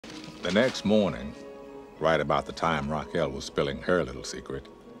The next morning, right about the time Raquel was spilling her little secret,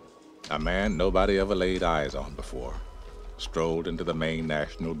 a man nobody ever laid eyes on before strolled into the Maine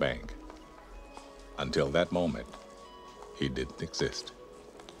National Bank. Until that moment, he didn't exist,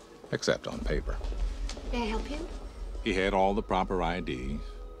 except on paper. May I help you? He had all the proper ID,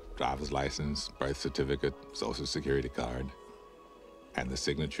 driver's license, birth certificate, social security card, and the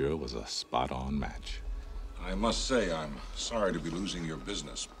signature was a spot-on match. I must say, I'm sorry to be losing your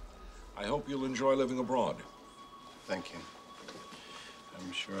business. I hope you'll enjoy living abroad. Thank you.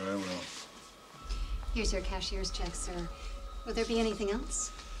 I'm sure I will. Here's your cashier's check, sir. Will there be anything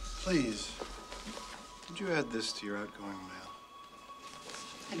else? Please, could you add this to your outgoing mail?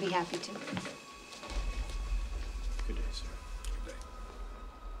 I'd be happy to. Good day, sir. Good day.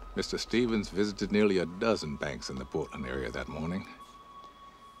 Mr. Stevens visited nearly a dozen banks in the Portland area that morning.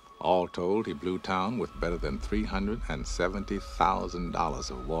 All told, he blew town with better than $370,000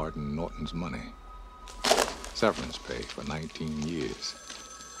 of Warden Norton's money. Severance pay for 19 years.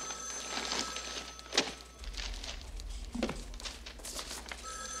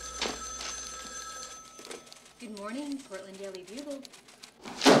 Good morning, Portland Daily Bugle.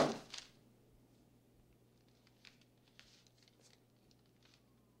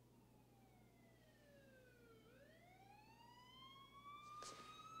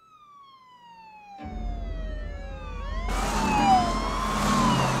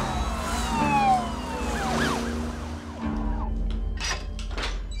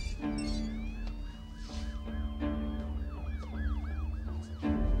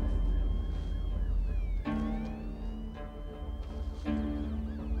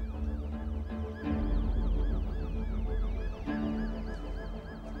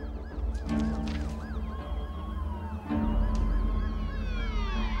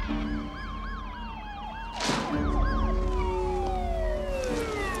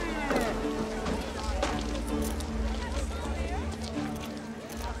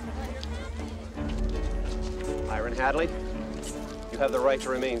 Hadley, you have the right to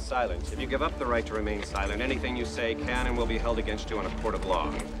remain silent. If you give up the right to remain silent, anything you say can and will be held against you in a court of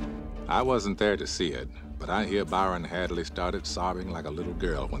law. I wasn't there to see it, but I hear Byron Hadley started sobbing like a little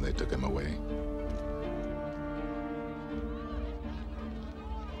girl when they took him away.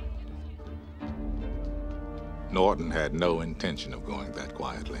 Norton had no intention of going that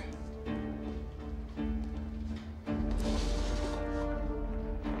quietly.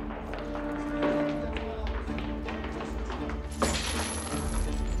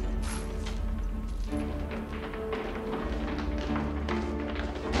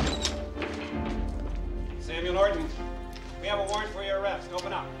 Norton, we have a warrant for your arrest.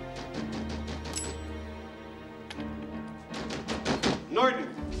 Open up. Norton!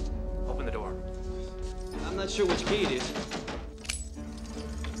 Open the door. I'm not sure which key it is.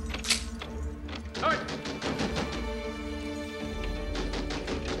 Norton!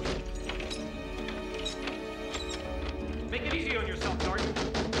 Make it easy on yourself, Norton.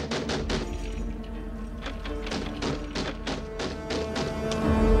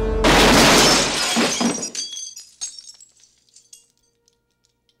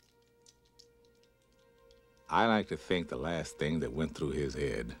 I like to think the last thing that went through his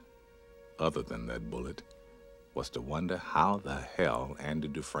head, other than that bullet, was to wonder how the hell Andy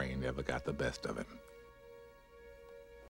Dufresne ever got the best of him.